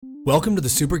Welcome to the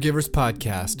Supergivers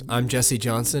podcast. I'm Jesse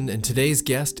Johnson, and today's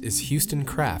guest is Houston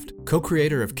Kraft,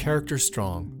 co-creator of Character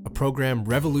Strong, a program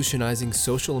revolutionizing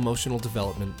social-emotional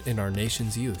development in our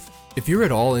nation's youth. If you're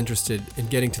at all interested in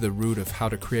getting to the root of how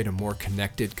to create a more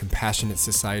connected, compassionate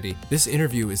society, this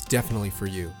interview is definitely for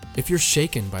you. If you're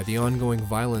shaken by the ongoing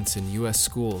violence in U.S.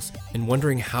 schools and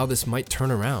wondering how this might turn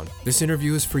around, this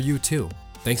interview is for you too.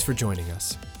 Thanks for joining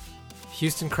us.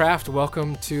 Houston Kraft,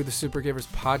 welcome to the Supergivers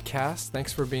podcast.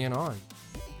 Thanks for being on.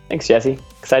 Thanks, Jesse.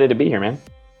 Excited to be here, man.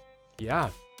 Yeah.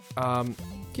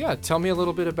 Tell me a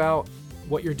little bit about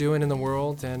what you're doing in the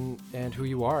world and who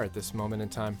you are at this moment in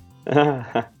time.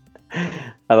 I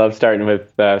love starting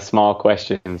with small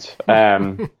questions.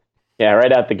 Right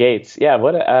out the gates.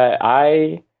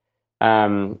 I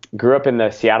grew up in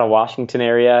the Seattle, Washington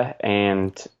area,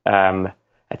 and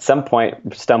at some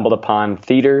point stumbled upon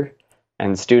theater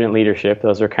and student leadership.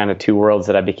 Those are kind of two worlds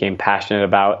that I became passionate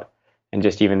about, and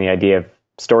just even the idea of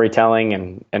storytelling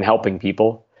and helping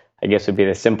people, I guess, would be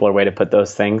the simpler way to put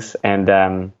those things.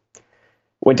 And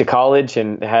went to college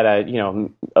and had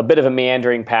a bit of a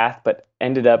meandering path, but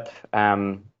ended up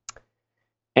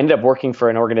working for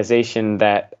an organization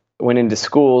that went into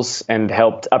schools and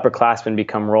helped upperclassmen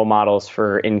become role models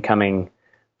for incoming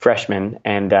freshmen,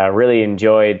 and really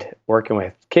enjoyed working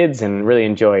with kids, and really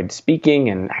enjoyed speaking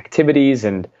and activities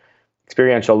and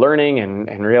experiential learning,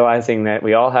 and realizing that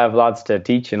we all have lots to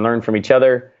teach and learn from each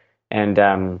other.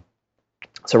 And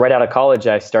so right out of college,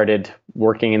 I started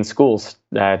working in schools,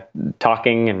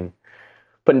 talking and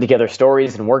putting together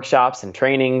stories and workshops and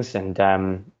trainings.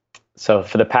 And so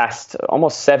for the past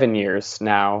almost 7 years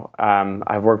now,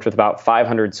 I've worked with about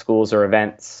 500 schools or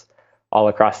events all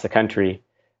across the country,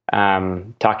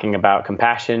 talking about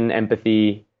compassion,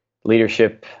 empathy,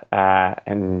 leadership,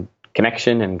 and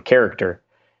connection and character.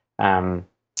 So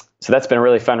that's been a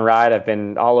really fun ride. I've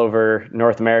been all over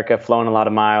North America, flown a lot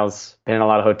of miles, been in a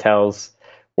lot of hotels,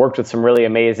 worked with some really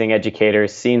amazing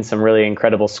educators, seen some really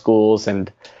incredible schools.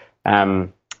 And I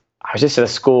was just at a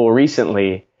school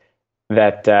recently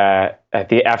that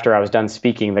after I was done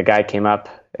speaking, the guy came up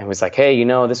and was like, "Hey,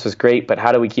 this was great, but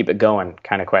how do we keep it going?"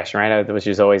 kind of question, right? Which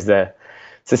is always the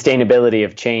sustainability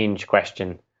of change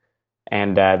question.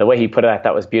 And the way he put it, I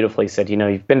thought was beautiful. He said,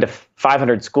 "You've been to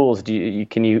 500 schools.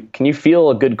 Can you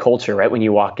feel a good culture right when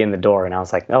you walk in the door?" And I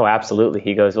was like, "Oh, absolutely."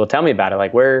 He goes, "Well, tell me about it.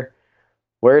 Like, where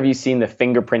have you seen the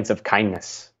fingerprints of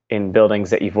kindness in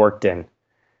buildings that you've worked in?"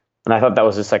 And I thought that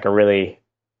was just like a really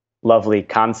lovely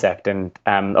concept. And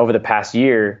over the past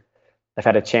year, I've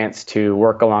had a chance to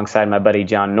work alongside my buddy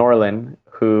John Norlin,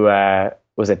 who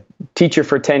was a teacher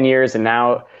for 10 years, and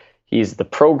now he's the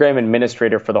program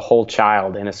administrator for the whole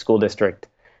child in a school district,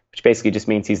 which basically just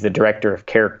means he's the director of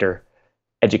character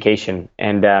education.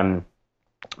 And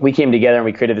we came together and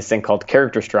we created this thing called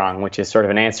Character Strong, which is sort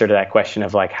of an answer to that question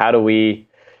of like, how do we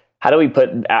put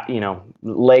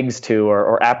legs to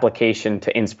or application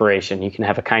to inspiration? You can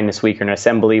have a kindness week or an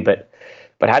assembly, but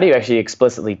how do you actually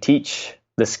explicitly teach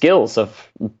the skills of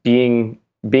being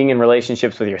in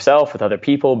relationships with yourself, with other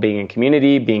people, being in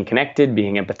community, being connected,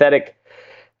 being empathetic?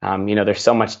 There's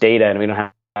so much data, and we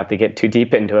don't have to get too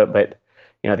deep into it, but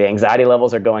the anxiety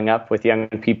levels are going up with young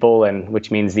people, and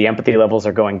which means the empathy levels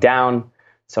are going down.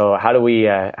 So how do we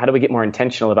get more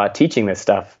intentional about teaching this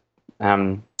stuff?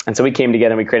 And so we came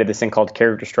together and we created this thing called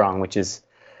Character Strong, which is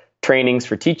trainings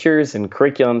for teachers and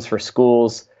curriculums for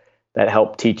schools that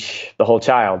help teach the whole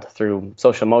child through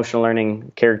social emotional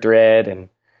learning, character ed, and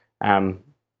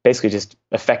basically just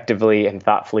effectively and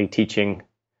thoughtfully teaching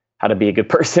how to be a good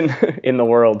person in the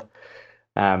world.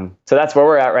 So that's where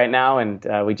we're at right now. And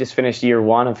we just finished year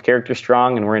 1 of Character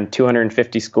Strong, and we're in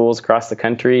 250 schools across the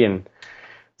country. And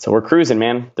so we're cruising,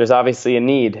 man. There's obviously a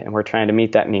need, and we're trying to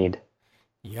meet that need.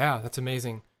 Yeah, that's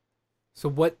amazing.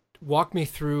 So walk me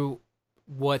through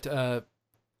what a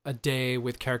day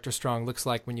with Character Strong looks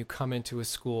like when you come into a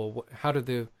school.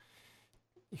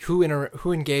 Who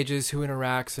engages, who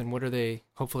interacts, and what are they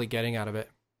hopefully getting out of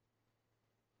it?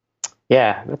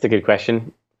 Yeah, that's a good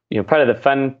question. Part of the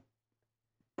fun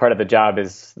part of the job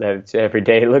is that every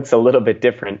day looks a little bit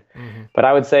different. Mm-hmm. But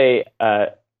I would say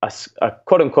a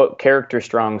quote unquote Character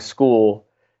Strong school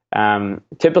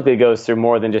typically goes through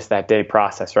more than just that day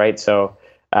process, right? So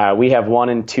we have 1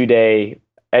 and 2 day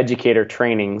educator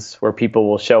trainings where people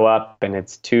will show up, and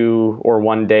it's 2 or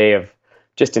 1 day of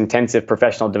just intensive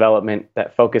professional development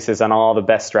that focuses on all the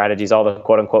best strategies, all the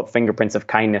quote unquote fingerprints of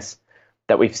kindness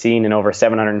that we've seen in over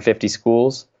 750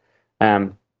 schools.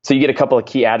 So you get a couple of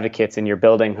key advocates in your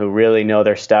building who really know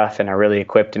their stuff and are really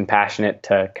equipped and passionate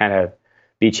to kind of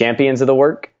be champions of the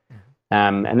work.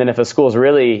 And then if a school's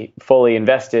really fully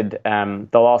invested, they'll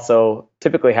also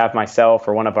typically have myself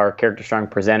or one of our Character Strong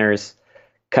presenters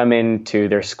come into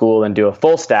their school and do a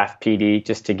full staff PD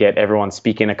just to get everyone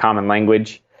speaking a common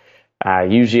language.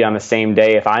 Usually on the same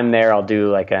day, if I'm there, I'll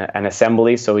do like an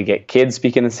assembly so we get kids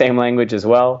speaking the same language as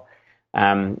well.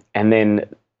 And then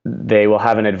they will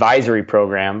have an advisory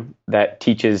program that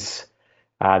teaches,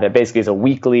 that basically is a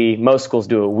weekly, most schools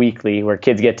do it weekly, where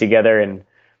kids get together and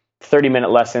 30-minute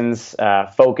lessons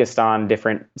focused on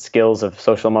different skills of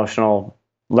social emotional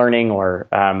learning, or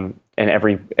and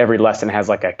every lesson has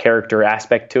like a character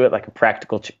aspect to it, like a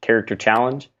practical character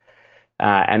challenge.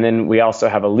 And then we also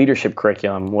have a leadership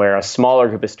curriculum where a smaller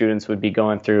group of students would be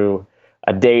going through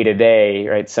a day-to-day,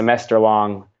 right,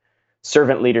 semester-long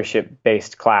servant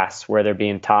leadership-based class where they're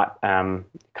being taught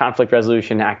conflict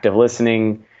resolution, active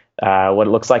listening, what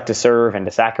it looks like to serve and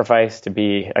to sacrifice, to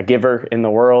be a giver in the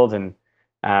world and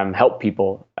help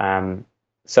people.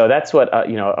 So that's what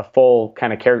a full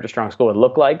kind of Character Strong school would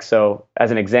look like. So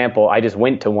as an example, I just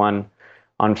went to one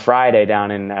on Friday down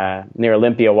in near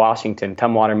Olympia, Washington,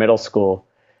 Tumwater Middle School,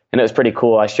 and it was pretty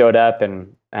cool. I showed up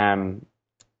and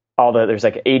there's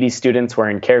like 80 students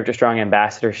wearing Character Strong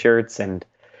ambassador shirts, and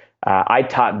I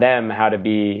taught them how to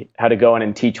go in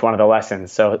and teach one of the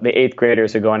lessons. So the 8th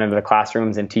graders are going into the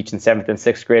classrooms and teaching 7th and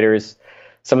 6th graders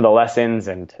some of the lessons.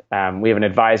 And we have an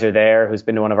advisor there who's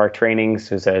been to one of our trainings,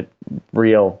 who's a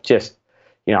real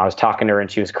I was talking to her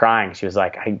and she was crying. She was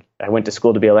like, I went to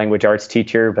school to be a language arts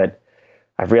teacher, but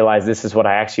I've realized this is what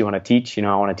I actually want to teach.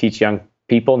 I want to teach young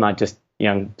people, not just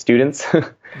young students.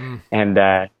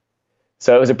 And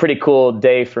so it was a pretty cool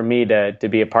day for me to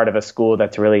be a part of a school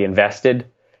that's really invested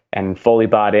and fully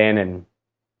bought in and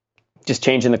just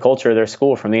changing the culture of their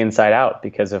school from the inside out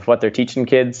because of what they're teaching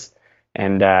kids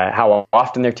and how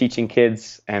often they're teaching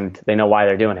kids, and they know why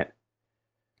they're doing it.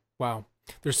 Wow.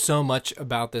 There's so much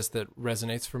about this that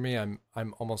resonates for me. I'm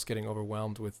almost getting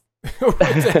overwhelmed with what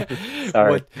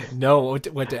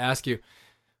to ask you.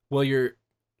 Well, you're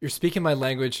speaking my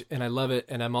language and I love it,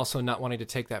 and I'm also not wanting to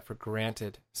take that for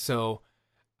granted. So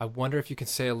I wonder if you can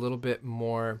say a little bit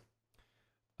more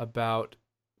about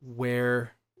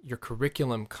where your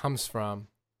curriculum comes from.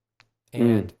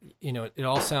 And, it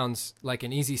all sounds like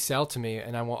an easy sell to me.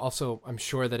 And I'm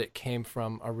sure that it came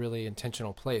from a really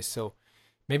intentional place. So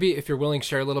maybe if you're willing,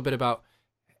 share a little bit about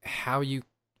how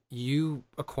you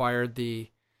acquired the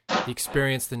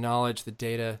experience, the knowledge, the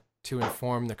data to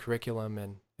inform the curriculum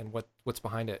and what's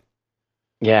behind it.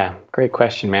 Yeah, great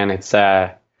question, man. It's,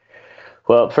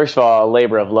 well, first of all, a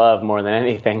labor of love more than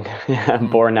anything. I'm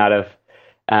born out of,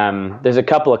 there's a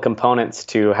couple of components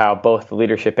to how both the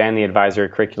leadership and the advisory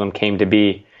curriculum came to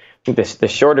be. I think the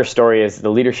shorter story is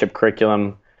the leadership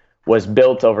curriculum was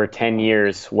built over 10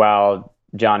 years while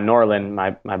John Norland,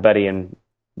 my buddy and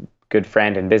good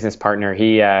friend and business partner,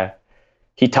 he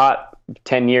taught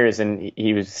 10 years and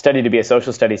he was studied to be a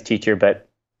social studies teacher, but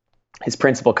his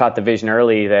principal caught the vision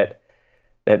early that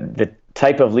the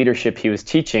type of leadership he was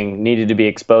teaching needed to be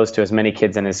exposed to as many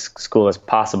kids in his school as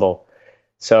possible.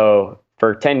 So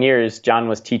for 10 years, John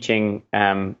was teaching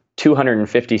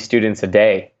 250 students a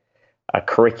day, a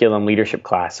curriculum leadership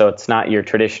class. So it's not your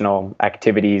traditional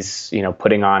activities,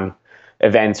 putting on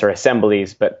events or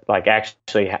assemblies, but like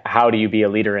actually, how do you be a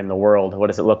leader in the world? What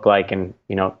does it look like? And,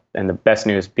 and the best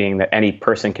news being that any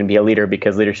person can be a leader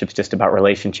because leadership's just about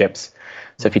relationships.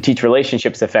 So if you teach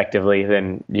relationships effectively,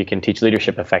 then you can teach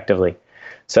leadership effectively.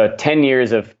 So 10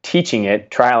 years of teaching it,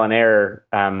 trial and error,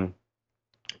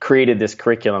 created this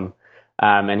curriculum.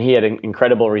 And he had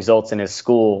incredible results in his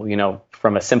school,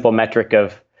 from a simple metric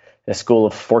of a school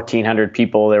of 1,400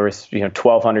 people, there was,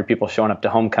 1,200 people showing up to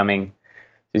homecoming.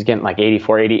 He's getting like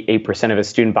 88% of his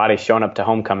student body showing up to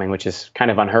homecoming, which is kind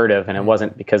of unheard of. And it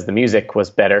wasn't because the music was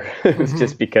better. It was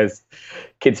just because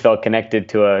kids felt connected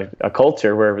to a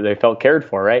culture where they felt cared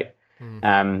for, right?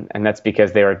 And that's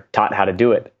because they were taught how to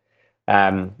do it.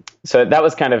 So that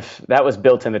was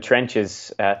built in the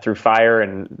trenches through fire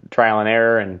and trial and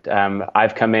error. And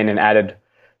I've come in and added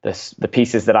the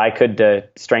pieces that I could to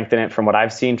strengthen it from what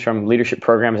I've seen from leadership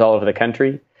programs all over the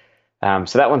country.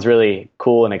 So that one's really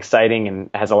cool and exciting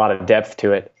and has a lot of depth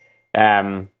to it.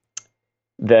 The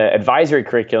advisory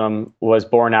curriculum was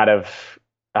born out of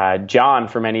John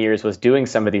for many years was doing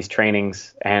some of these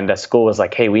trainings, and a school was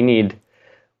like, hey,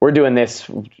 we're doing this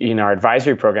in our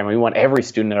advisory program. We want every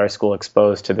student at our school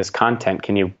exposed to this content.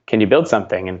 Can you build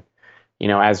something? And,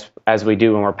 as we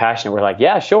do when we're passionate, we're like,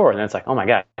 yeah, sure. And then it's like, oh my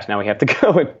gosh, now we have to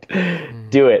go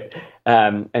and do it.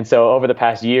 And so over the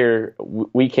past year,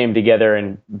 we came together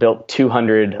and built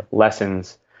 200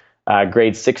 lessons,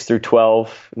 grades 6 through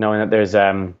 12, knowing that there's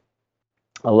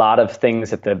a lot of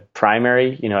things at the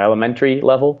primary, elementary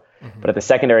level, but at the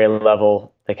secondary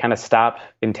level, they kind of stop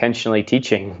intentionally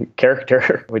teaching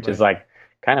character, which is like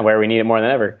kind of where we need it more than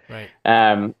ever. Right.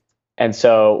 And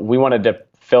so we wanted to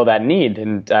fill that need.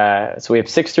 And so we have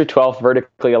 6 through 12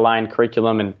 vertically aligned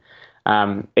curriculum.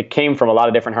 And it came from a lot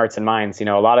of different hearts and minds. A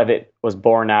lot of it was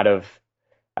born out of,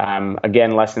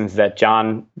 again, lessons that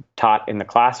John taught in the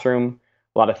classroom,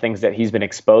 a lot of things that he's been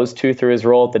exposed to through his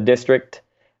role at the district.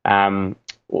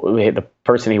 The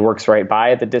person he works right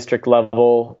by at the district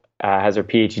level has her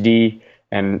PhD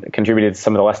and contributed to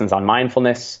some of the lessons on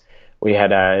mindfulness. We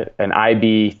had an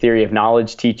IB theory of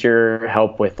knowledge teacher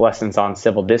help with lessons on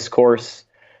civil discourse.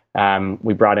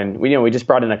 We just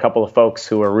brought in a couple of folks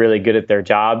who were really good at their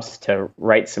jobs to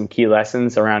write some key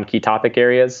lessons around key topic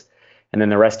areas. And then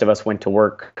the rest of us went to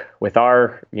work with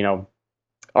our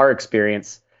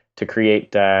experience to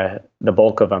create the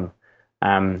bulk of them.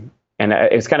 And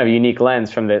it was kind of a unique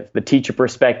lens from the teacher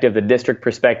perspective, the district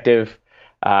perspective.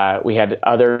 We had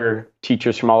other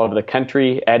teachers from all over the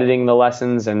country editing the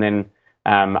lessons. And then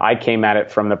I came at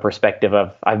it from the perspective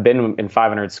of, I've been in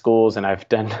 500 schools and I've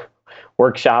done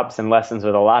workshops and lessons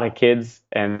with a lot of kids.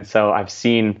 And so I've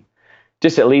seen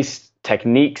just at least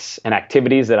techniques and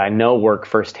activities that I know work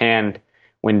firsthand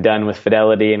when done with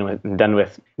fidelity and done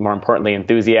with, more importantly,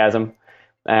 enthusiasm.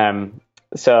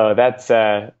 So that's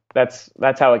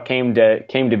how it came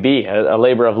to be, a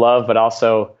labor of love, but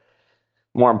also,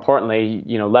 more importantly,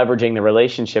 leveraging the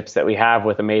relationships that we have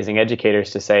with amazing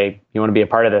educators to say, you want to be a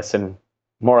part of this? And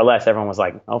more or less, everyone was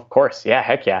like, oh, of course. Yeah,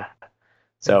 heck yeah.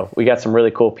 So we got some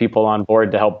really cool people on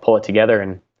board to help pull it together.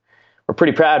 And we're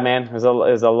pretty proud, man. It was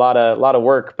a lot of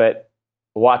work, but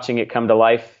watching it come to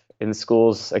life in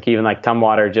schools, like even like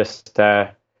Tumwater just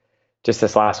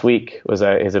this last week is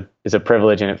a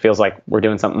privilege. And it feels like we're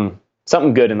doing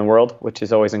something good in the world, which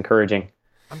is always encouraging.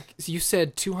 You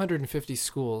said 250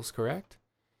 schools, correct?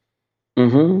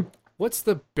 Mm-hmm. What's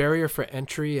the barrier for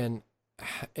entry, and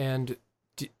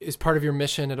is part of your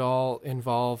mission at all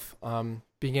involve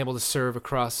being able to serve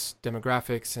across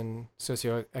demographics and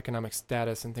socioeconomic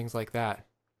status and things like that?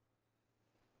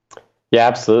 Yeah,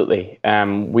 absolutely.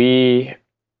 We're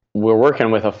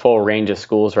working with a full range of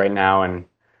schools right now, and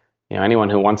anyone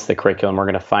who wants the curriculum, we're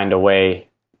going to find a way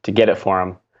to get it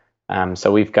for them.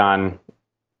 So we've gone,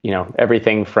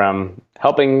 everything from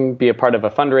helping be a part of a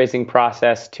fundraising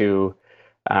process to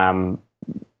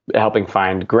helping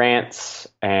find grants.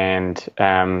 And,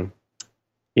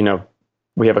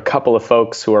 we have a couple of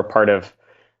folks who are part of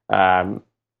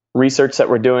research that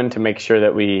we're doing to make sure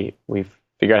that we've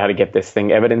figured out how to get this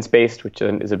thing evidence-based, which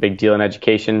is a big deal in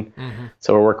education. Mm-hmm.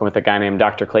 So we're working with a guy named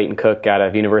Dr. Clayton Cook out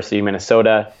of University of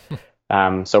Minnesota.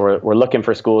 So we're looking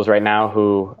for schools right now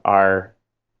who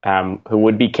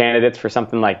would be candidates for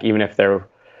something like, even if there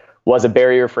was a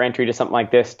barrier for entry to something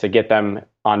like this, to get them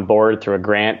on board through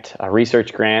a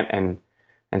research grant,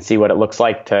 and see what it looks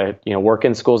like to, work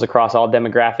in schools across all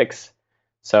demographics.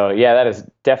 So yeah, that is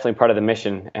definitely part of the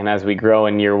mission. And as we grow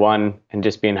in year one and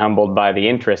just being humbled by the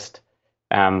interest,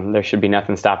 there should be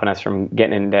nothing stopping us from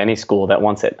getting into any school that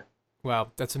wants it.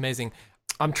 Wow, that's amazing.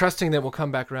 I'm trusting that we'll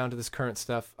come back around to this current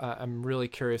stuff. I'm really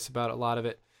curious about a lot of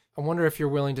it. I wonder if you're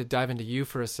willing to dive into you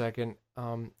for a second.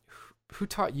 Who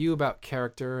taught you about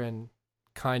character and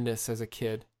kindness as a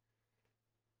kid?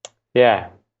 Yeah,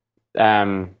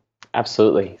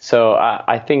 absolutely. So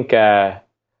I think,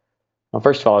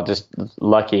 first of all, just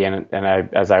lucky, and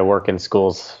as I work in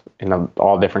schools in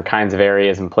all different kinds of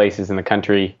areas and places in the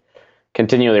country,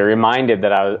 continually reminded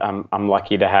that I'm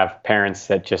lucky to have parents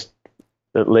that just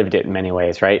lived it in many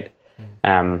ways, right?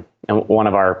 Mm-hmm. And one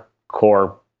of our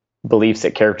core beliefs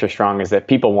at Character Strong is that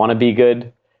people want to be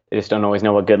good, they just don't always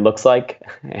know what good looks like.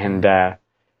 And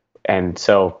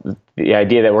so the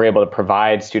idea that we're able to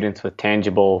provide students with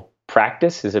tangible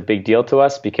practice is a big deal to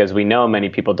us, because we know many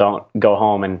people don't go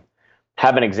home and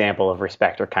have an example of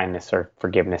respect or kindness or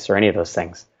forgiveness or any of those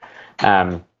things.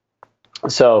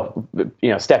 So,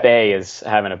 step A is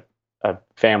having a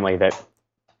family that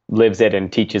lives it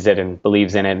and teaches it and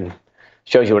believes in it and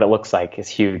shows you what it looks like is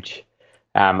huge.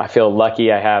 I feel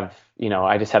lucky. I have,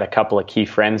 I just had a couple of key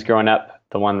friends growing up.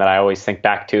 The one that I always think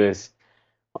back to is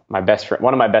one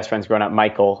of my best friends growing up,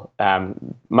 Michael.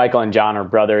 Michael and John are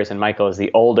brothers, and Michael is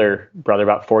the older brother,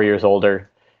 about 4 years older.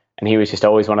 And he was just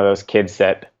always one of those kids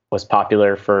that was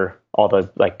popular for all the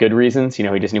good reasons. He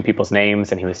just knew people's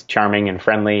names, and he was charming and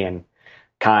friendly and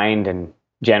kind and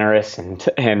generous.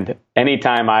 And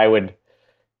anytime I would,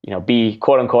 be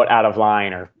quote unquote out of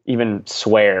line or even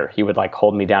swear, he would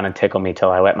hold me down and tickle me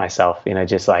till I wet myself.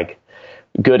 Just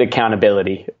good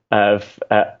accountability of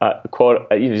quote,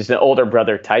 just an older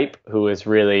brother type who is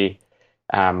really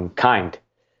kind,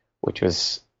 which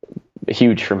was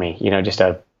huge for me, just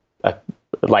a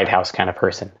lighthouse kind of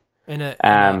person.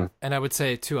 And I would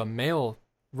say to a male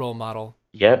role model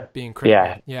Yep. being critical.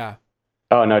 Yeah. Yeah.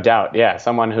 Oh, no doubt. Yeah.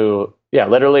 Someone who,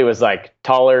 literally was like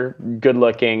taller, good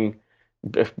looking,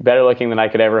 better looking than I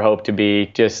could ever hope to be,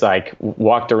 just like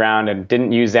walked around and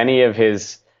didn't use any of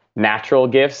his natural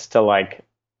gifts to like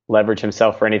leverage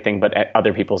himself for anything but at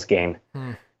other people's gain.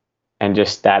 And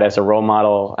just that as a role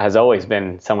model has always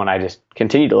been someone I just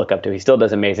continue to look up to. He still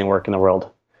does amazing work in the world.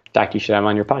 In fact, you should have him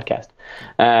on your podcast.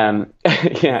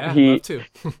 Yeah, I'd love to.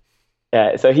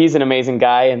 So he's an amazing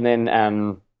guy. And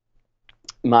then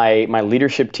my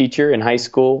leadership teacher in high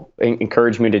school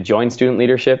encouraged me to join student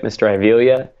leadership, Mr.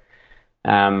 Ivelia.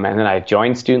 And then I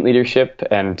joined student leadership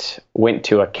and went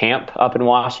to a camp up in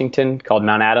Washington called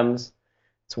Mount Adams.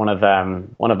 It's one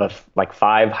of like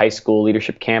 5 high school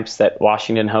leadership camps that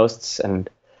Washington hosts. And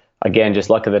again, just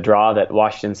luck of the draw that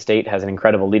Washington State has an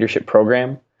incredible leadership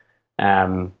program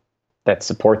that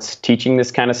supports teaching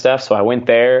this kind of stuff. So I went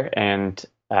there and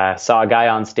saw a guy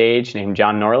on stage named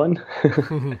John Norland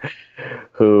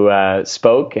who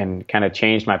spoke and kind of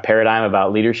changed my paradigm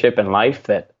about leadership and life,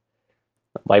 that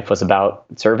life was about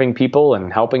serving people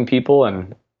and helping people.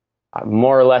 And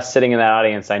more or less sitting in that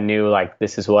audience, I knew like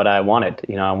this is what I wanted.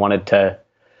 I wanted to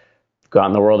go out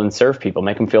in the world and serve people,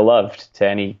 make them feel loved to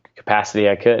any capacity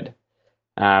I could.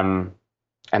 And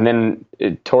then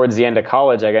towards the end of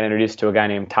college, I got introduced to a guy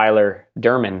named Tyler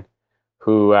Durman,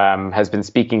 who has been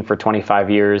speaking for 25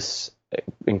 years,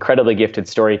 incredibly gifted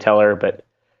storyteller, but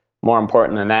more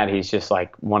important than that, he's just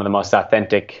like one of the most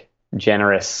authentic,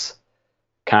 generous,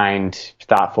 kind,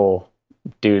 thoughtful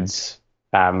dudes.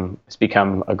 Has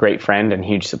become a great friend and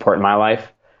huge support in my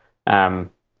life.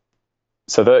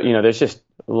 So there's just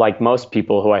like most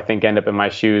people who I think end up in my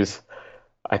shoes.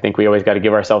 I think we always got to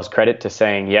give ourselves credit to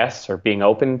saying yes or being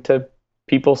open to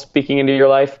people speaking into your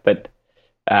life. But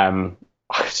I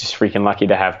was just freaking lucky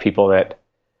to have people that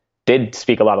did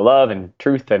speak a lot of love and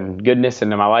truth and goodness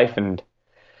into my life, and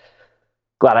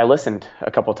glad I listened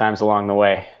a couple times along the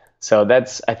way. So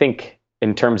that's, I think,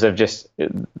 in terms of just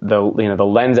the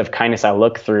lens of kindness I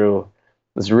look through,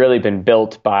 has really been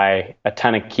built by a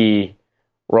ton of key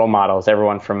role models,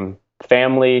 everyone from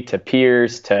family to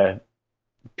peers to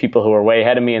people who are way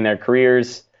ahead of me in their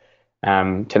careers,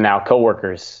 to now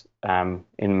coworkers,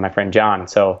 in my friend John.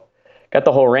 So got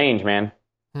the whole range, man.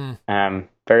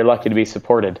 Very lucky to be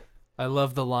supported. I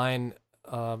love the line,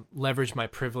 leverage my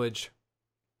privilege.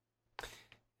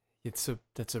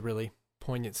 That's a really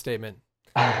poignant statement.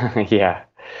 Yeah.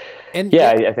 And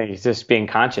I think it's just being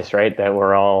conscious, right? That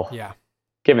we're all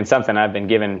given something. I've been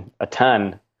given a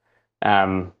ton.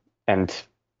 And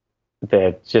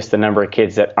the number of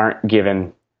kids that aren't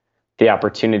given the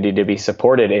opportunity to be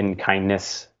supported in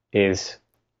kindness is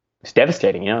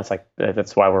devastating. It's like,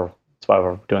 that's why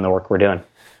we're doing the work we're doing.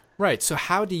 Right. So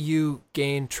how do you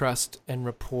gain trust and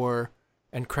rapport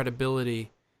and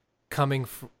credibility coming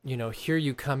from, here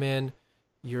you come in,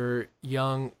 you're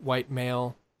young, white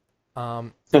male.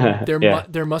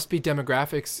 There must be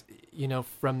demographics,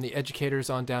 from the educators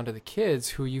on down to the kids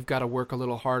who you've got to work a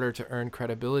little harder to earn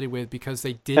credibility with, because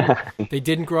they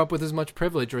didn't grow up with as much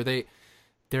privilege, or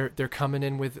they're coming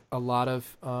in with a lot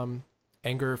of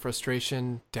anger,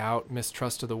 frustration, doubt,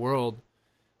 mistrust of the world.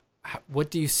 What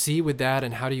do you see with that,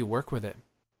 and how do you work with it?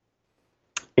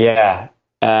 Yeah.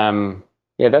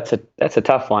 That's a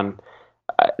tough one.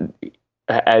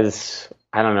 As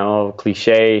I don't know,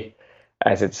 cliche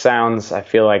as it sounds, I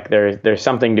feel like there's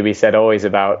something to be said always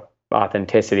about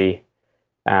authenticity,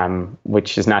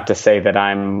 which is not to say that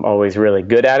I'm always really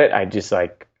good at it. I just I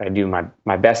do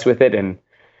my best with it. And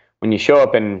when you show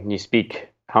up and you speak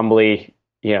humbly,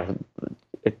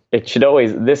 it should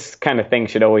always, this kind of thing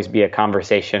should always be a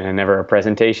conversation and never a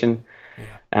presentation.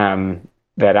 Yeah.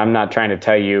 That I'm not trying to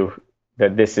tell you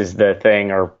that this is the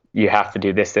thing, or you have to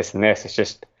do this, this, and this. It's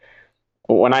just,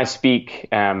 when I speak,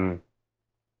 Tyler,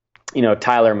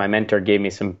 my mentor, gave me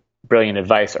some brilliant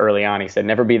advice early on. He said,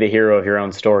 never be the hero of your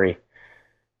own story.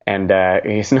 And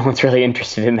no one's really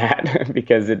interested in that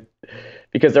because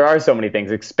there are so many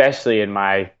things, especially in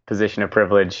my position of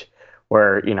privilege,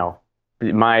 where,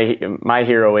 my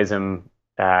heroism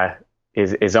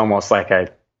is almost like a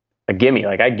gimme.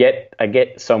 Like I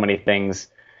get so many things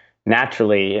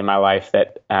naturally in my life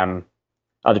that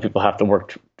other people have to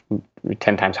work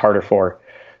 10 times harder for.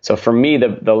 So for me,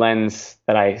 the lens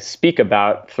that I speak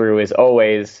about through is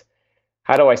always,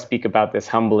 how do I speak about this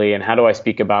humbly, and how do I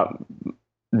speak about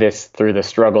this through the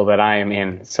struggle that I am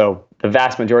in? So the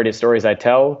vast majority of stories I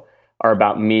tell are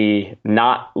about me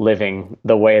not living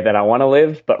the way that I want to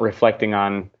live, but reflecting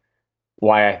on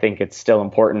why I think it's still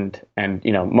important, and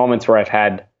moments where I've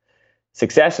had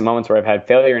success and moments where I've had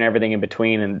failure and everything in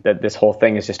between, and that this whole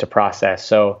thing is just a process.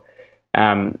 So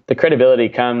the credibility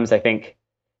comes, I think,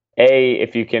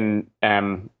 if you can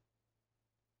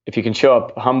show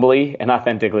up humbly and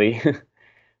authentically.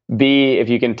 B, if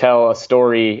you can tell a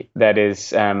story that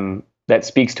is that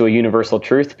speaks to a universal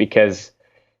truth, because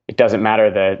it doesn't matter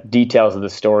the details of the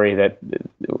story, that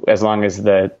as long as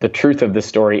the truth of the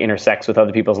story intersects with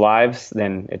other people's lives,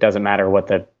 then it doesn't matter what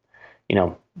the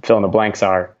fill in the blanks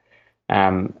are.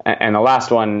 And the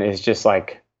last one is just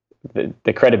like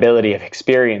the credibility of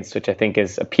experience, which I think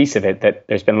is a piece of it, that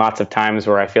there's been lots of times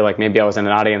where I feel like maybe I was in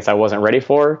an audience I wasn't ready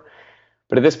for.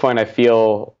 But at this point, I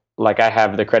feel like I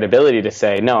have the credibility to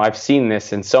say, no, I've seen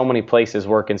this in so many places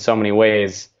work in so many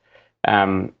ways.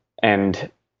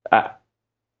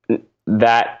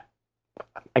 That,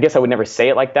 I guess I would never say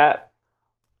it like that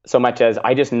so much as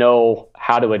I just know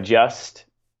how to adjust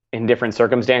in different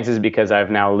circumstances, because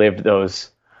I've now lived those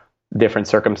different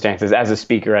circumstances as a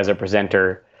speaker, as a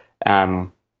presenter.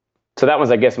 So that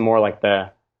was, I guess, more like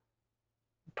the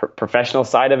professional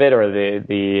side of it, or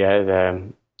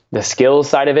the skills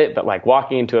side of it. But like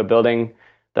walking into a building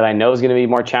that I know is going to be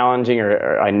more challenging,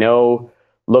 or I know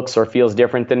looks or feels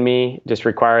different than me, just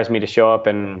requires me to show up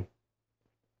and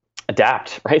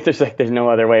adapt, right? There's no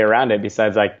other way around it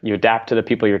besides like you adapt to the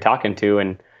people you're talking to,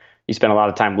 and you spend a lot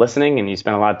of time listening, and you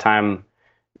spend a lot of time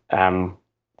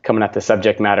coming at the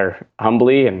subject matter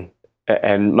humbly, and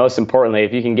most importantly,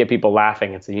 if you can get people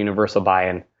laughing, it's a universal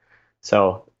buy-in.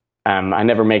 So I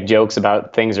never make jokes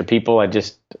about things or people. I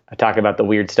talk about the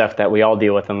weird stuff that we all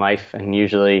deal with in life, and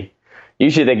usually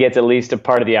that gets at least a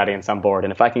part of the audience on board.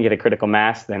 And if I can get a critical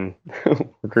mass, then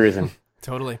we're cruising.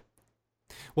 Totally.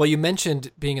 Well, you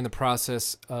mentioned being in the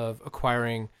process of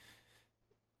acquiring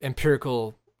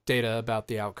empirical data about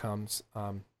the outcomes.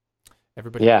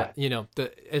 Everybody,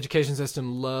 the education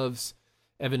system loves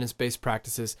evidence-based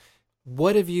practices.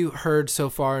 What have you heard so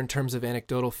far in terms of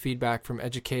anecdotal feedback from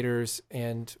educators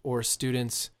and or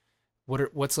students?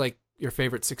 What's like your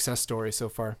favorite success story so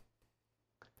far?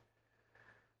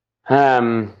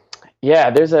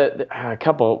 There's a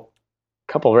couple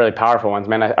really powerful ones,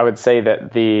 man. I would say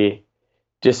that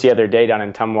just the other day down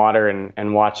in Tumwater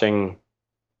and watching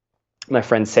my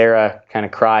friend Sarah kind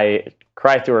of cry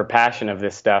through her passion of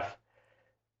this stuff,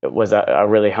 it was a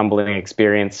really humbling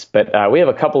experience. But we have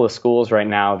a couple of schools right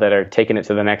now that are taking it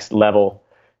to the next level.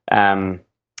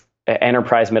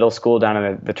 Enterprise Middle School down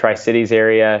in the Tri-Cities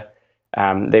area,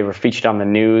 they were featured on the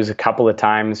news a couple of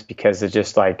times because it's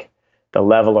just like the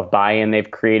level of buy-in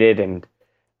they've created. And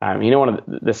one of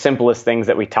the simplest things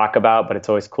that we talk about, but it's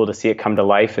always cool to see it come to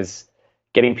life, is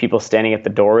getting people standing at the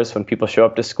doors when people show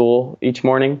up to school each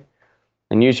morning.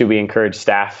 And usually we encourage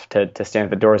staff to stand at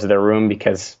the doors of their room,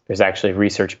 because there's actually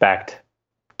research-backed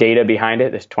data behind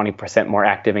it. There's 20% more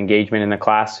active engagement in the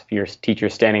class if your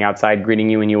teacher's standing outside greeting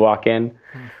you when you walk in.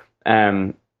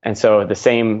 And so the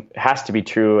same has to be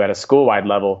true at a school-wide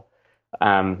level.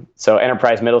 So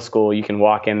Enterprise Middle School, you can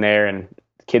walk in there and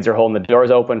kids are holding the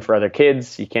doors open for other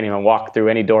kids. You can't even walk through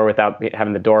any door without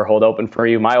having the door hold open for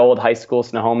you. My old high school,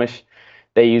 Snohomish,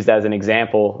 they used that as an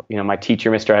example. My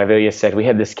teacher, Mr. Ivelia, said we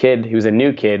had this kid who was a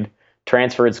new kid,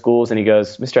 transferred schools, and he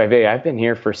goes, "Mr. Ivelia, I've been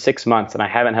here for 6 months and I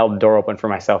haven't held the door open for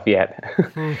myself yet,"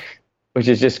 which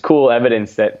is just cool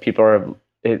evidence that people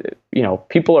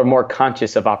are more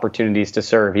conscious of opportunities to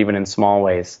serve, even in small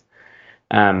ways.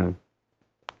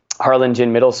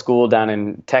 Harlingen Middle School down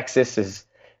in Texas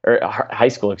high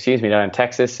school, down in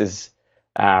Texas is,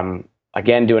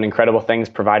 again, doing incredible things,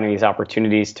 providing these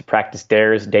opportunities to practice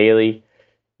dares daily.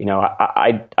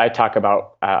 I talk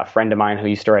about a friend of mine who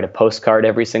used to write a postcard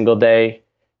every single day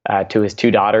to his 2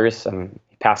 daughters.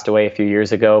 He passed away a few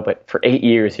years ago, but for 8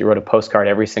 years, he wrote a postcard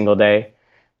every single day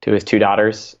to his 2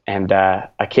 daughters. And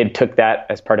a kid took that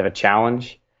as part of a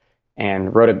challenge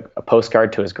and wrote a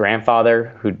postcard to his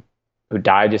grandfather who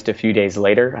died just a few days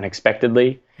later,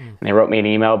 unexpectedly. And they wrote me an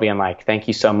email being like, "Thank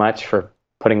you so much for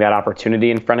putting that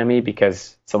opportunity in front of me,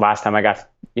 because it's the last time I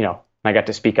got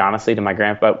to speak honestly to my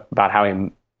grandpa about how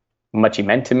much he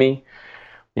meant to me."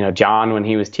 John, when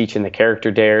he was teaching the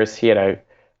character dares, he had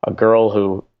a girl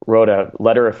who wrote a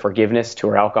letter of forgiveness to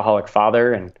her alcoholic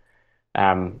father,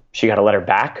 and she got a letter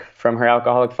back from her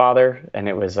alcoholic father, and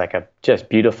it was like a just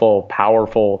beautiful,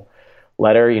 powerful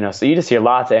letter. So you just hear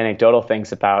lots of anecdotal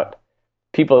things about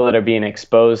people that are being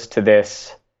exposed to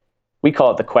this. We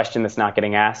call it the question that's not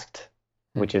getting asked,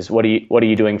 which is, what are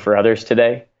you doing for others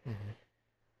today?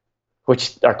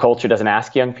 Which our culture doesn't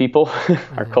ask young people.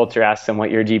 Our culture asks them what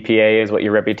your GPA is, what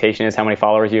your reputation is, how many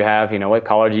followers you have, what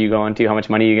college are you going to, how much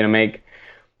money are you going to make.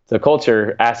 the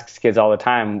culture asks kids all the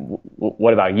time,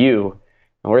 what about you?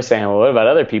 And we're saying, well, what about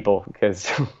other people?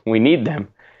 Because we need them,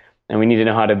 and we need to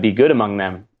know how to be good among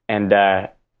them. And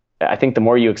I think the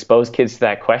more you expose kids to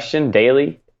that question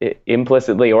daily,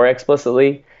 implicitly or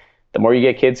explicitly, the more you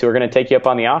get kids who are going to take you up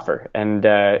on the offer and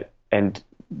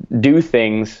do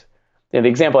things. The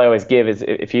example I always give is,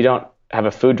 if you don't have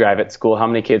a food drive at school, how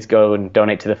many kids go and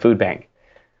donate to the food bank?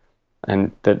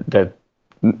 And the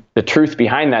truth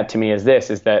behind that to me is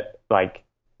this, is that like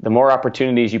the more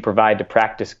opportunities you provide to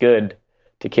practice good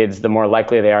to kids, the more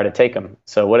likely they are to take them.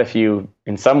 So what if you,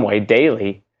 in some way,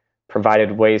 daily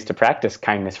provided ways to practice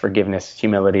kindness, forgiveness,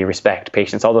 humility, respect,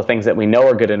 patience, all the things that we know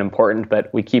are good and important,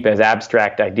 but we keep as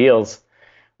abstract ideals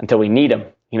until we need them,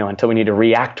 until we need to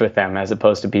react with them as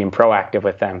opposed to being proactive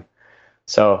with them.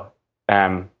 So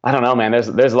I don't know, man,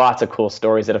 there's lots of cool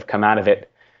stories that have come out of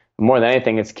it. More than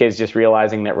anything, it's kids just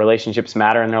realizing that relationships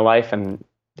matter in their life, and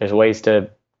there's ways to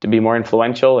be more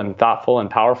influential and thoughtful and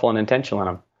powerful and intentional in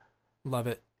them. Love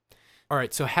it. All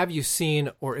right. So have you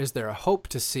seen, or is there a hope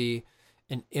to see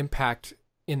an impact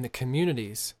in the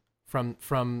communities from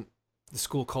the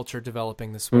school culture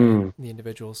developing this way, the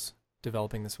individuals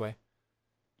developing this way?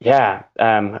 Yeah.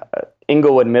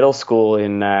 Inglewood Middle School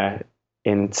in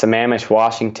Sammamish,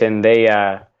 Washington,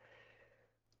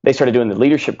 they started doing the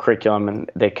leadership curriculum,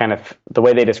 and the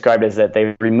way they described it is that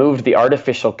they removed the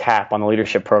artificial cap on the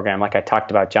leadership program, like I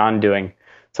talked about John doing.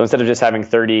 So instead of just having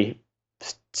 30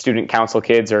 student council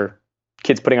kids or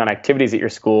kids putting on activities at your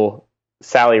school,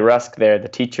 Sally Rusk there, the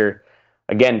teacher,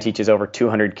 again, teaches over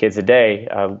 200 kids a day,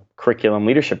 a curriculum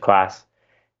leadership class.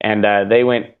 And I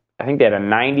think they had a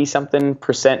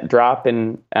 90-something% drop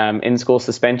in in-school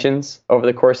suspensions over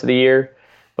the course of the year.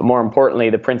 But more importantly,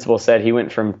 the principal said he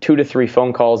went from 2 to 3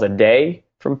 phone calls a day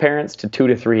from parents to 2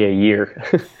 to 3 a year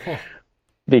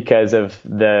because of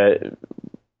the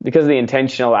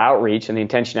intentional outreach and the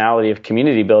intentionality of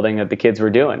community building that the kids were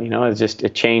doing.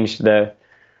 It changed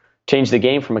the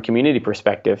game from a community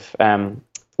perspective.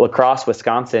 La Crosse,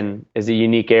 Wisconsin is a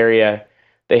unique area.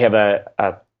 They have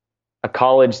a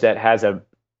college that has a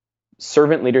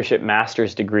servant leadership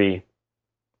master's degree,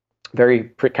 very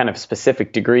kind of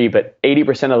specific degree, but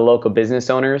 80% of the local business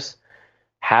owners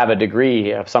have a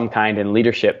degree of some kind in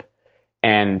leadership.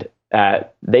 And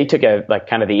they took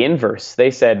kind of the inverse.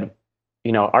 They said,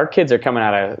 our kids are coming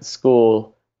out of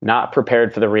school not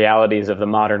prepared for the realities of the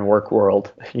modern work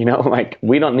world. We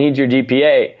don't need your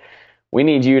GPA. We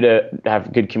need you to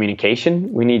have good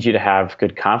communication. We need you to have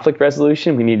good conflict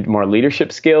resolution. We need more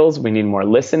leadership skills. We need more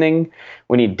listening.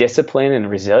 We need discipline and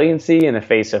resiliency in the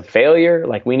face of failure.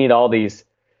 We need all these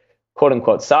quote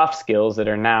unquote soft skills that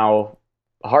are now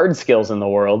hard skills in the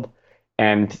world.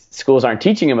 And schools aren't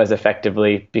teaching them as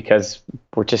effectively because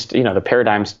we're just, the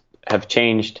paradigms have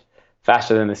changed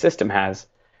faster than the system has.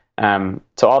 So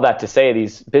all that to say,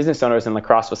 these business owners in La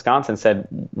Crosse, Wisconsin said,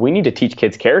 we need to teach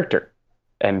kids character,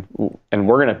 and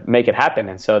we're going to make it happen.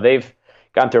 And so they've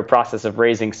gone through a process of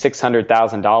raising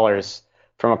 $600,000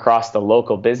 from across the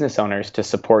local business owners to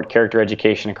support character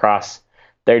education across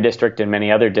their district and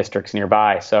many other districts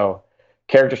nearby. So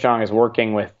Character Strong is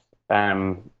working with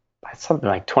something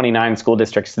like 29 school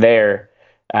districts there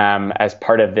as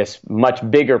part of this much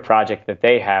bigger project that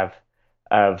they have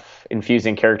of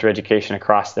infusing character education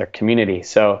across their community.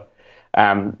 So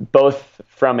both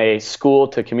from a school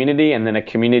to community and then a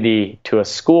community to a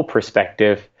school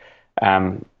perspective,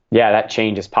 that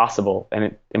change is possible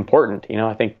and important.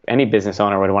 I think any business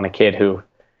owner would want a kid who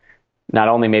not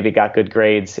only maybe got good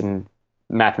grades in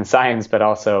math and science, but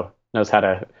also knows how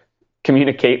to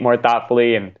communicate more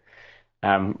thoughtfully and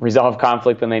resolve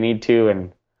conflict when they need to,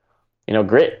 and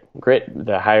grit,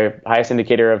 the highest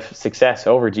indicator of success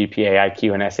over GPA,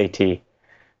 IQ, and SAT.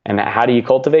 And how do you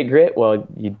cultivate grit? Well,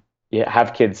 you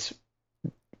have kids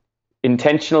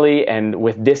intentionally and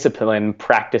with discipline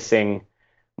practicing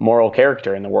moral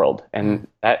character in the world. And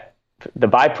that the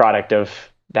byproduct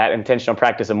of that intentional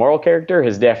practice of moral character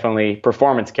is definitely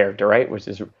performance character, right? Which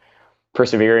is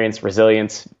perseverance,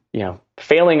 resilience.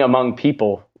 Failing among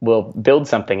people will build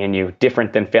something in you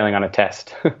different than failing on a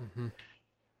test. Mm-hmm.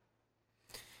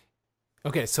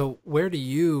 Okay, so where do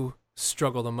you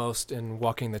struggle the most in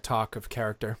walking the talk of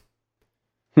character?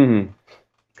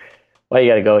 Well, you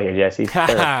got to go here, Jesse.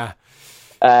 Sure.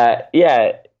 I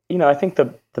think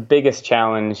the biggest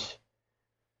challenge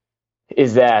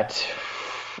is that,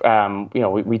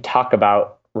 we talk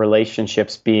about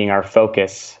relationships being our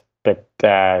focus, but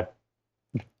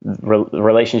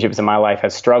relationships in my life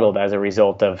have struggled as a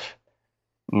result of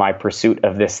my pursuit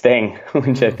of this thing,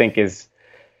 which I think is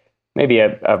maybe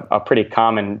a pretty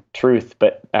common truth,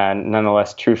 but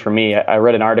nonetheless true for me. I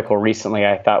read an article recently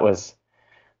I thought was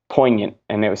poignant,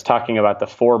 and it was talking about the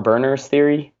four burners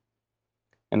theory.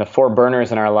 And the four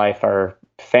burners in our life are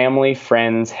family,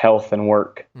 friends, health, and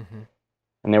work. Mm-hmm.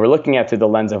 And they were looking at through the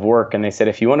lens of work, and they said,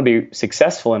 if you want to be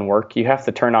successful in work, you have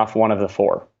to turn off one of the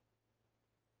four,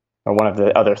 or one of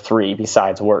the other three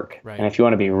besides work. Right. And if you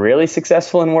want to be really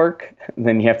successful in work,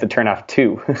 then you have to turn off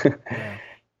two. Yeah.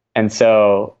 And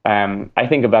so I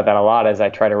think about that a lot as I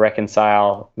try to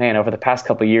reconcile, over the past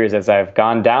couple of years, as I've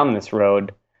gone down this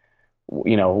road,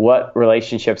 what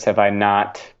relationships have I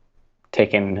not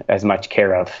taken as much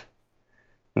care of?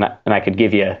 And I could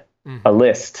give you a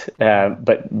list,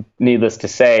 but needless to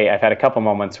say, I've had a couple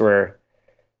moments where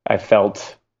I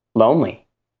felt lonely,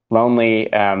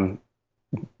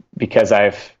 because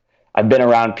I've been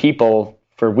around people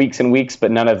for weeks and weeks, but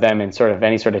none of them in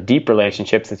any sort of deep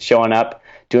relationships. It's showing up,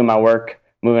 doing my work,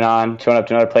 moving on, showing up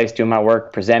to another place, doing my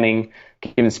work, presenting,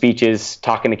 giving speeches,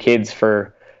 talking to kids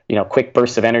for quick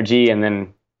bursts of energy, and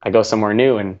then I go somewhere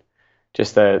new. And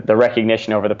just the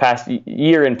recognition over the past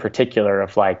year in particular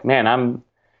of like, man,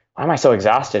 why am I so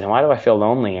exhausted, and why do I feel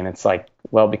lonely? And it's like,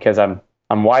 well, because I'm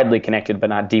widely connected but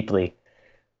not deeply,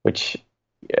 which,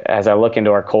 as I look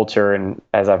into our culture and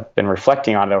as I've been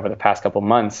reflecting on it over the past couple of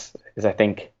months, is I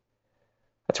think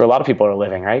that's where a lot of people are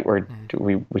living, right?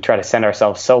 We try to send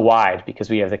ourselves so wide because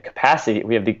we have the capacity,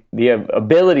 we have the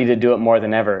ability to do it more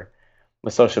than ever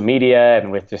with social media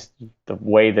and with just the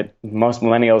way that most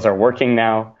millennials are working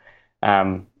now.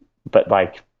 But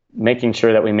like making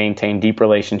sure that we maintain deep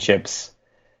relationships,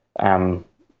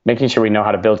 making sure we know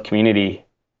how to build community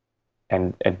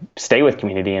and stay with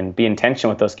community and be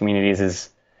intentional with those communities is,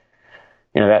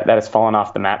 that has fallen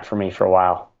off the map for me for a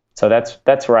while. So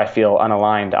that's where I feel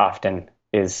unaligned often,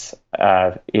 is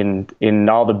in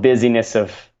all the busyness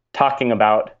of talking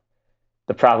about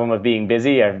the problem of being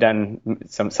busy. I've done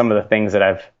some of the things that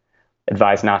I've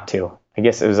advised not to. I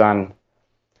guess it was on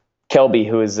Kelby,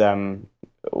 who is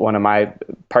one of my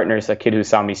partners, a kid who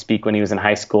saw me speak when he was in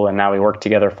high school, and now we work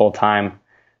together full time.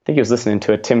 I think he was listening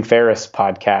to a Tim Ferriss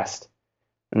podcast,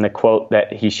 and the quote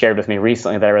that he shared with me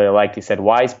recently that I really liked, he said,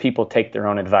 "Wise people take their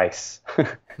own advice."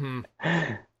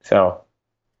 So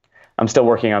I'm still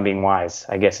working on being wise,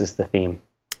 I guess, is the theme.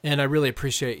 And I really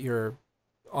appreciate your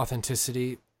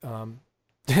authenticity,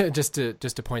 just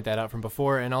to point that out from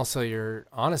before, and also your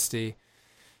honesty.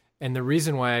 And the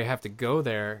reason why I have to go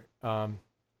there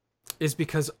is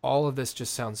because all of this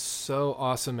just sounds so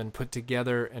awesome and put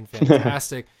together and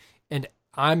fantastic. And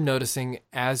I'm noticing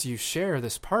as you share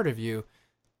this part of you,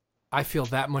 I feel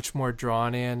that much more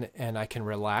drawn in, and I can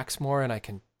relax more, and I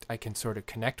can sort of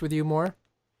connect with you more.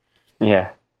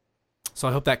 Yeah. So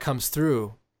I hope that comes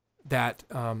through. That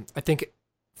I think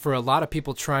for a lot of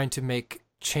people trying to make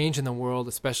change in the world,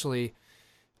 especially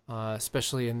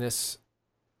in this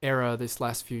era, this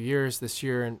last few years, this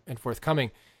year and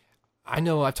forthcoming, I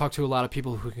know I've talked to a lot of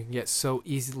people who can get so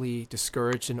easily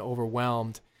discouraged and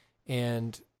overwhelmed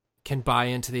and can buy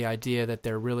into the idea that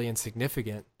they're really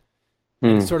insignificant.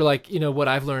 It's sort of like, what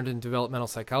I've learned in developmental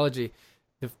psychology,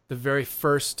 the very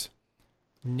first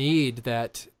need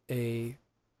that a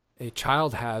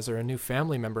child has or a new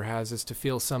family member has is to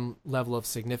feel some level of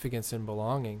significance and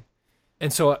belonging.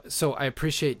 And so I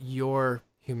appreciate your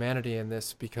humanity in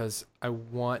this, because I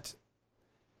want,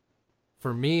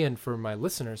 for me and for my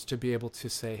listeners, to be able to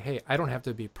say, hey, I don't have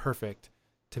to be perfect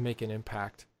to make an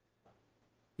impact.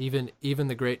 Even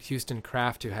the great Houston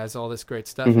Kraft, who has all this great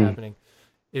stuff happening,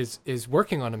 is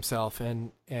working on himself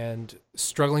and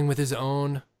struggling with his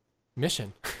own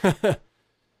mission.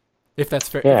 If that's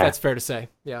fair, if that's fair to say.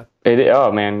 Yeah.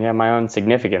 Oh man. Yeah. My own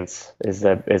significance is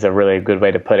a really good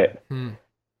way to put it.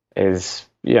 Is,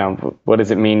 what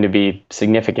does it mean to be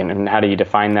significant, and how do you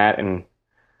define that? And,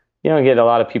 get a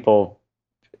lot of people,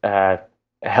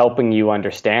 helping you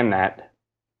understand that,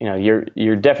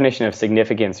 your definition of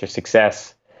significance or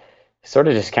success is sort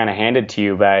of just kind of handed to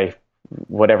you by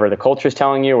whatever the culture is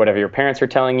telling you, or whatever your parents are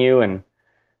telling you. And,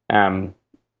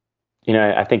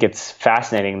 I think it's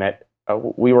fascinating that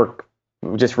we were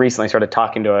just recently started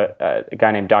talking to a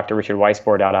guy named Dr. Richard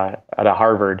Weisbord out of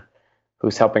Harvard,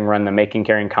 who's helping run the Making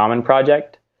Caring Common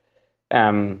project.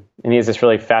 And he has this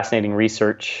really fascinating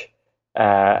research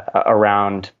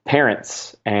around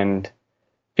parents. And if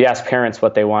you ask parents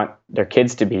what they want their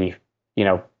kids to be,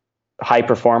 high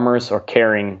performers or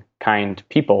caring, kind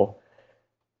people,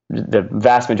 the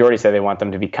vast majority say they want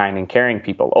them to be kind and caring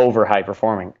people over high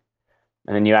performing.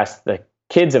 And then you ask the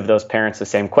kids of those parents the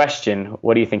same question,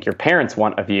 what do you think your parents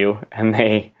want of you? And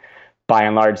they, by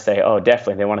and large, say, oh,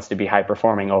 definitely, they want us to be high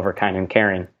performing over kind and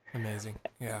caring. Amazing.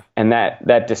 Yeah. And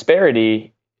that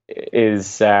disparity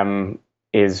is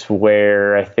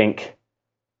where I think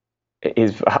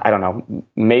is, I don't know,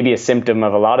 maybe a symptom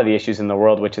of a lot of the issues in the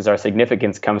world, which is our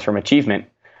significance comes from achievement.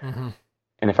 Mm-hmm.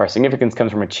 And if our significance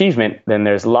comes from achievement, then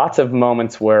there's lots of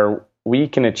moments where we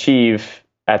can achieve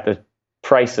at the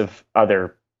price of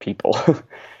other people.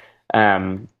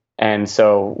 And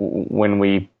so when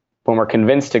we're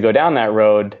convinced to go down that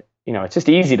road, it's just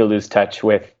easy to lose touch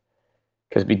with,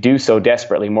 because we do so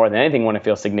desperately, more than anything, want to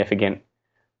feel significant.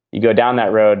 You go down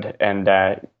that road, and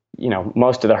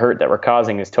most of the hurt that we're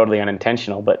causing is totally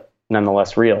unintentional, but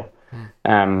nonetheless real.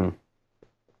 So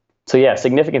yeah,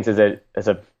 significance is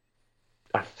a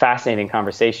fascinating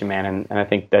conversation, man. And I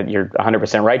think that you're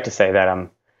 100% right to say that.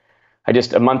 I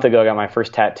just a month ago got my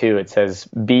first tattoo. It says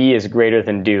 "Be is greater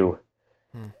than do,"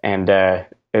 and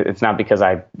it's not because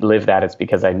I live that; it's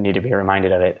because I need to be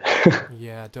reminded of it.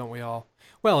 Yeah, don't we all?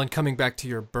 Well, and coming back to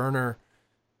your burner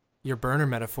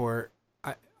metaphor,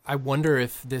 I wonder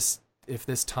if this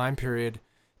time period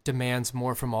demands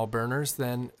more from all burners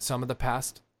than some of the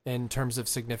past in terms of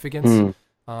significance.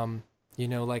 I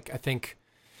think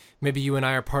maybe you and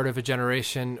I are part of a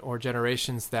generation or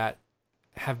generations that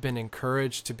have been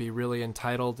encouraged to be really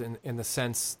entitled in the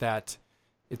sense that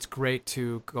it's great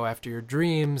to go after your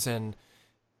dreams, and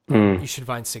you should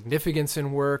find significance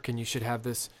in work, and you should have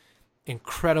this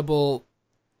incredible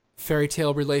fairy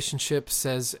tale relationship,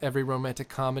 says every romantic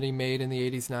comedy made in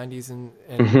the 80s, 90s, and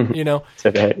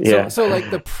so like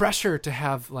the pressure to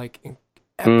have like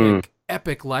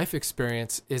epic life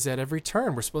experience is at every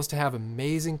turn. We're supposed to have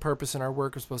amazing purpose in our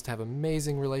work. We're supposed to have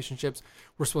amazing relationships.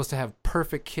 We're supposed to have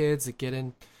perfect kids that get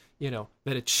in,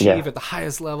 that achieve at the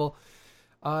highest level.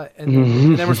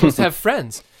 And then we're supposed to have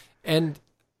friends. And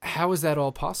how is that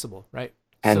all possible, right?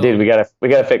 And dude, we gotta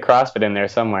fit CrossFit in there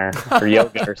somewhere, or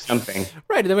yoga or something.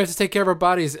 Right, and then we have to take care of our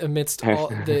bodies amidst all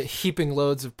the heaping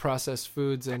loads of processed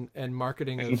foods and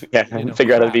marketing of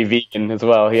figure out how to be vegan as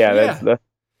well. That's the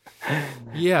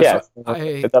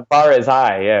the bar is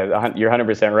high. Yeah, you're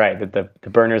 100% right that the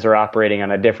burners are operating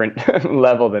on a different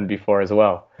level than before as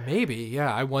well. Maybe,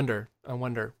 yeah. I wonder.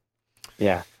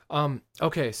 Yeah.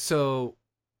 Okay, so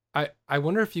I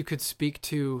wonder if you could speak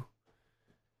to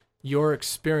your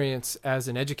experience as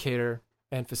an educator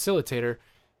and facilitator.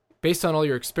 Based on all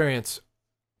your experience,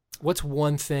 what's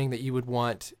one thing that you would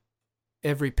want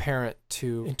every parent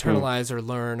to internalize or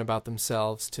learn about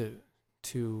themselves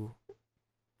to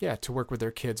work with their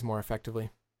kids more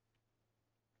effectively?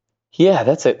 Yeah,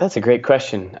 that's a great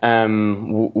question.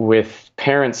 With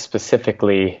parents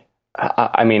specifically,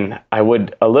 I mean, I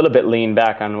would a little bit lean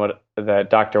back on what the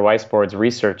Dr. Weisbord's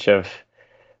research of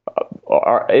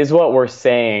is what we're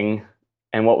saying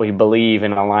and what we believe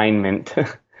in alignment,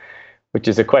 which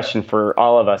is a question for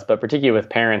all of us, but particularly with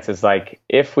parents, is like,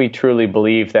 if we truly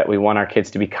believe that we want our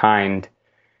kids to be kind,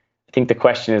 I think the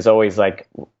question is always like,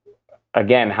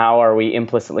 again, how are we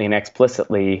implicitly and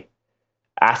explicitly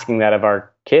asking that of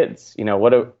our kids?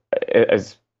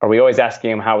 Are we always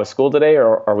asking them, how was school today?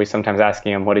 Or are we sometimes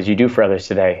asking them, what did you do for others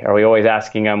today? Are we always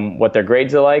asking them what their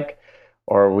grades are like?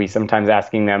 Or are we sometimes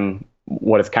asking them,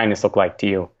 what does kindness look like to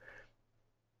you?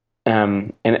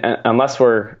 And unless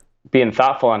we're being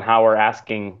thoughtful on how we're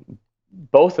asking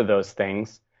both of those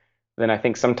things, then I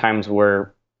think sometimes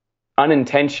we're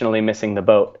unintentionally missing the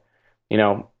boat.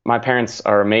 My parents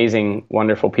are amazing,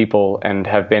 wonderful people and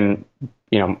have been,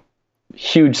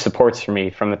 huge supports for me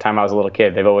from the time I was a little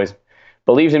kid. They've always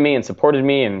believed in me and supported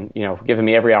me and, given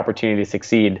me every opportunity to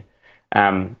succeed.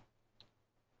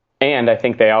 And I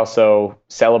think they also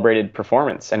celebrated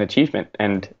performance and achievement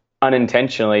and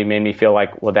unintentionally made me feel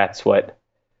like, well, that's what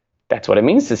it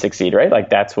means to succeed, right? Like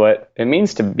that's what it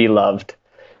means to be loved.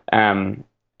 And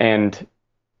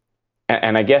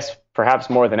I guess perhaps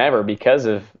more than ever, because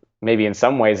of maybe in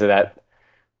some ways of that,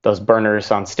 those burners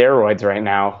on steroids right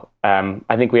now,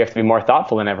 I think we have to be more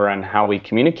thoughtful than ever on how we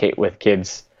communicate with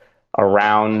kids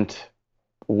around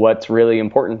what's really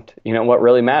important, what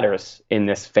really matters in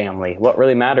this family, what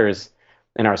really matters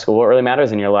in our school, what really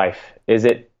matters in your life. Is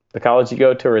it the college you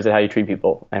go to, or is it how you treat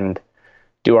people? And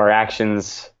do our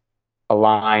actions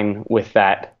align with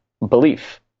that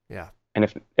belief? Yeah.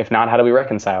 And if not, how do we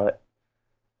reconcile it?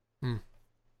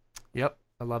 Yep.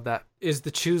 I love that. Is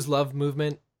the Choose Love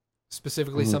movement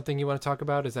specifically something you want to talk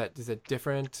about? Is it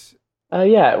different?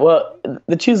 Yeah. Well,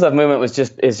 the Choose Love movement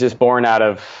is just born out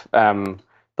of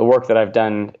the work that I've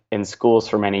done in schools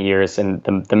for many years, and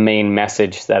the main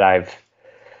message that I've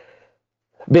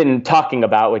been talking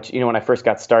about, which, when I first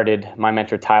got started, my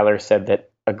mentor Tyler said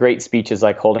that a great speech is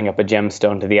like holding up a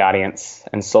gemstone to the audience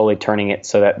and slowly turning it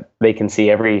so that they can see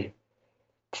every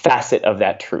facet of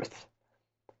that truth.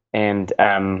 And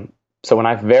so when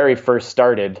I very first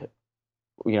started,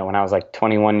 when I was like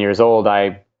 21 years old,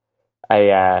 I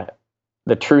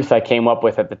the truth I came up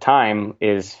with at the time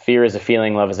is fear is a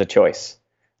feeling, love is a choice.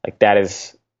 Like that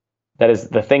is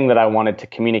the thing that I wanted to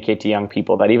communicate to young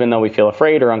people, that even though we feel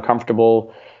afraid or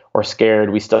uncomfortable or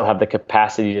scared, we still have the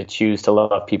capacity to choose to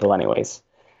love people anyways.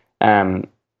 And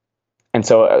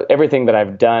so everything that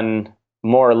I've done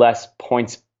more or less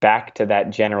points back to that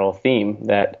general theme,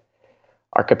 that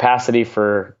our capacity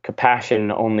for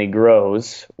compassion only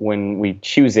grows when we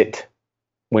choose it,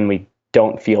 when we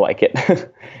don't feel like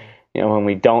it. When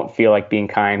we don't feel like being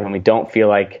kind, when we don't feel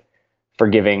like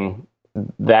forgiving,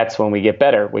 that's when we get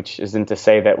better, which isn't to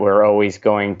say that we're always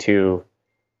going to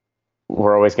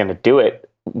do it.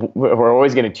 We're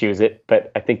always going to choose it.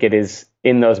 But I think it is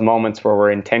in those moments where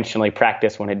we're intentionally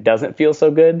practice when it doesn't feel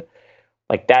so good.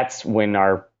 Like that's when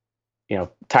our,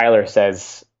 Tyler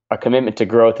says a commitment to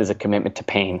growth is a commitment to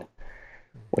pain,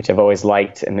 which I've always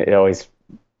liked. And it always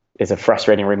is a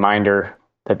frustrating reminder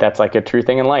that that's like a true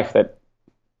thing in life, that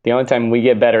the only time we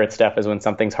get better at stuff is when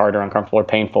something's hard or uncomfortable or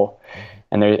painful.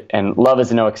 And love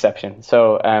is no exception.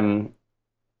 So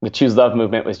the Choose Love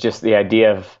movement was just the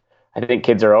idea of, I think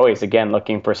kids are always, again,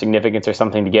 looking for significance or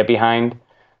something to get behind.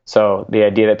 So the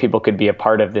idea that people could be a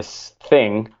part of this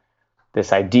thing,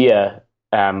 this idea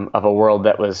of a world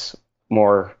that was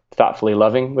more thoughtfully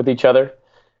loving with each other,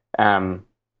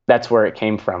 that's where it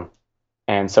came from.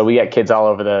 And so we got kids all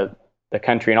over the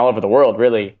country and all over the world,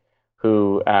 really,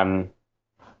 who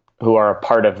are a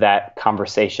part of that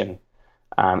conversation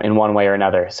in one way or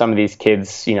another. Some of these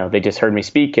kids, they just heard me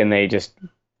speak and they just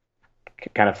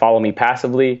kind of follow me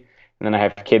passively. And then I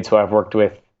have kids who I've worked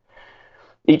with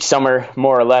each summer,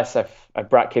 more or less. I've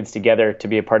brought kids together to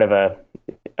be a part of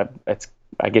it's,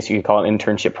 I guess you could call it an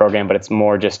internship program, but it's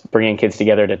more just bringing kids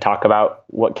together to talk about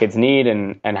what kids need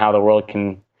and how the world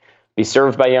can be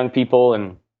served by young people.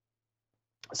 And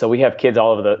so we have kids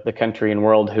all over the country and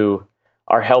world who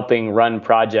are helping run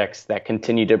projects that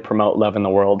continue to promote love in the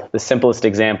world. The simplest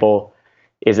example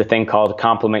is a thing called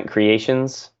Compliment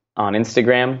Creations on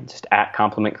Instagram, just at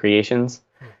Compliment Creations.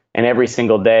 And every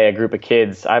single day, a group of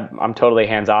kids, I'm totally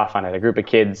hands off on it. A group of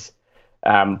kids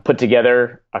put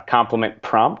together a compliment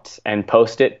prompt and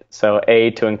post it. So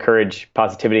A, to encourage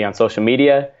positivity on social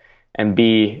media, and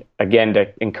B, again,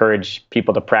 to encourage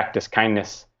people to practice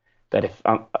kindness. That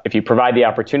if you provide the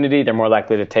opportunity, they're more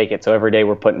likely to take it. So every day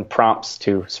we're putting prompts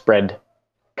to spread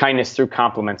kindness through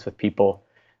compliments with people.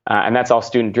 And that's all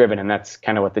student driven. And that's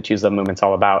kind of what the Choose Love movement's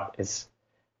all about, is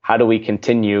how do we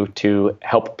continue to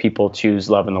help people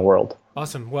choose love in the world?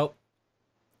 Awesome. Well,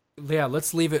 yeah,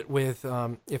 let's leave it with,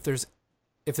 if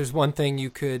there's one thing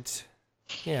you could,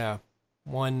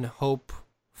 one hope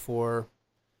for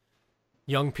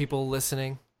young people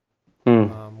listening,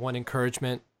 one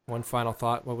encouragement, one final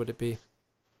thought, what would it be?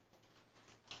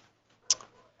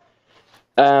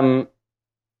 One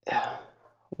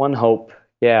hope.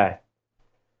 Yeah.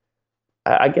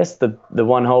 I guess the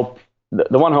one hope,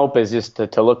 the one hope is just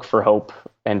to look for hope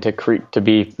and to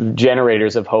be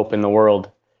generators of hope in the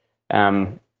world.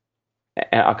 And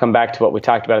I'll come back to what we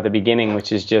talked about at the beginning,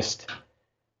 which is just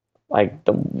like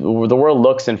the world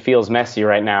looks and feels messy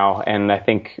right now. And I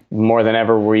think more than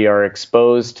ever, we are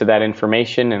exposed to that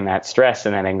information and that stress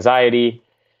and that anxiety.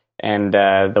 And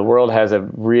the world has a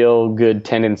real good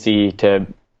tendency to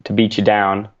beat you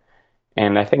down.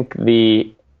 And I think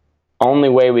the only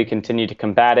way we continue to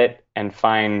combat it and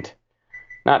find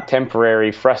not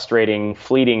temporary, frustrating,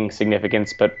 fleeting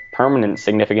significance, but permanent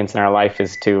significance in our life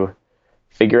is to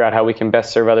figure out how we can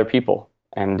best serve other people.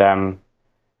 And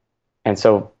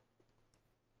so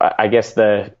I guess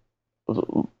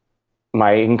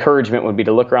my encouragement would be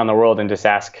to look around the world and just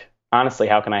ask, honestly,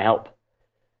 how can I help?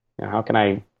 How can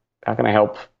I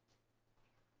help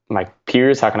my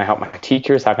peers? How can I help my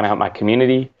teachers? How can I help my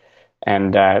community?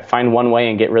 And find one way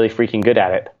and get really freaking good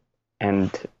at it,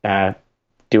 and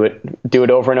do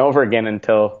it over and over again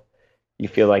until you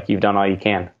feel like you've done all you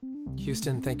can.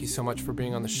 Houston, thank you so much for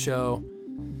being on the show.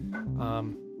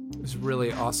 It was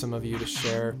really awesome of you to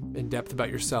share in depth about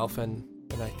yourself, and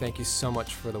I thank you so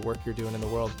much for the work you're doing in the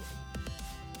world.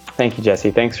 Thank you,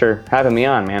 Jesse. Thanks for having me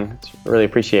on, man. Really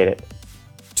appreciate it.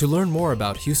 To learn more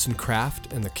about Houston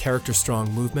Kraft and the Character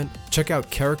Strong movement, check out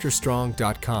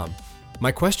characterstrong.com.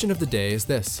 My question of the day is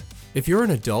this: if you're an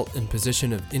adult in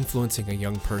position of influencing a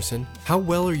young person, how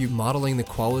well are you modeling the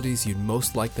qualities you'd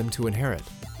most like them to inherit?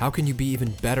 How can you be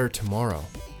even better tomorrow?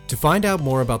 To find out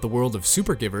more about the world of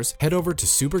Supergivers, head over to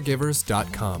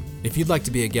supergivers.com. If you'd like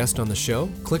to be a guest on the show,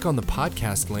 click on the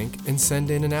podcast link and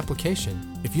send in an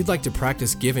application. If you'd like to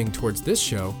practice giving towards this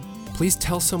show, please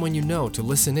tell someone you know to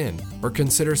listen in, or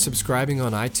consider subscribing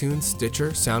on iTunes,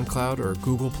 Stitcher, SoundCloud, or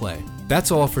Google Play.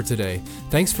 That's all for today.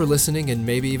 Thanks for listening and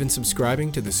maybe even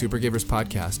subscribing to the Supergivers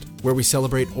podcast, where we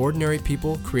celebrate ordinary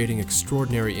people creating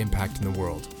extraordinary impact in the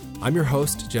world. I'm your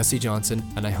host, Jesse Johnson,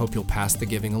 and I hope you'll pass the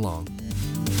giving along.